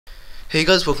Hey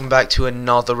guys, welcome back to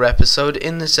another episode.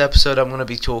 In this episode I'm going to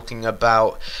be talking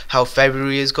about how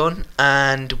February has gone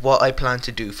and what I plan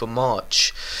to do for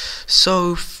March.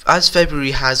 So as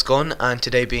February has gone and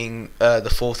today being the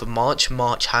 4th of March,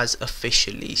 March has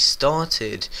officially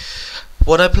started.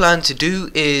 What I plan to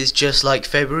do is just like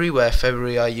February, where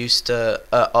February I used to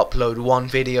upload one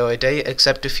video a day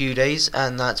except a few days,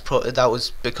 and that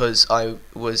was because I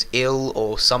was ill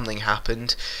or something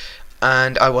happened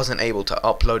and I wasn't able to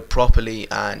upload properly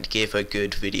and give a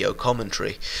good video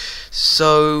commentary.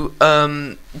 So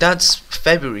that's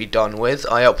February done with.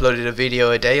 I uploaded a video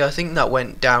a day. I think that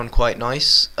went down quite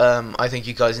nice. I think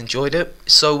you guys enjoyed it.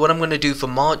 So what I'm going to do for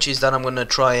March is that I'm going to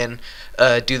try and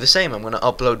do the same. I'm going to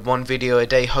upload one video a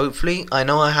day, hopefully. I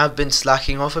know I have been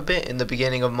slacking off a bit in the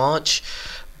beginning of March,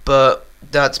 but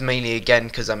that's mainly again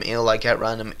because I'm ill. I get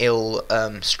random ill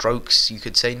strokes, you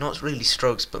could say. Not really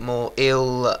strokes, but more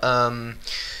ill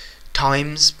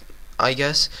times, I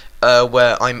guess,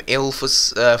 where I'm ill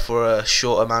for a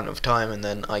short amount of time and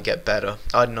then I get better.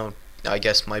 I don't know, I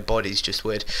guess my body's just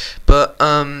weird. But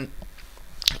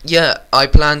yeah, I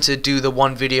plan to do the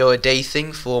one video a day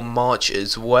thing for March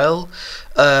as well.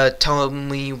 Tell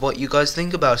me what you guys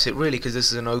think about it, really, because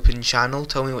this is an open channel.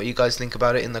 Tell me what you guys think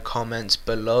about it in the comments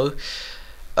below.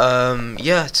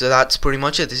 Yeah, so that's pretty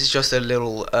much it. This is just a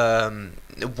little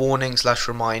warning /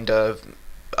 reminder.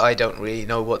 I don't really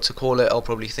know what to call it. I'll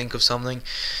probably think of something.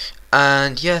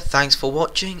 And yeah, thanks for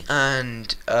watching,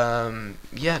 and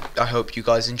yeah, I hope you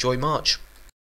guys enjoy March.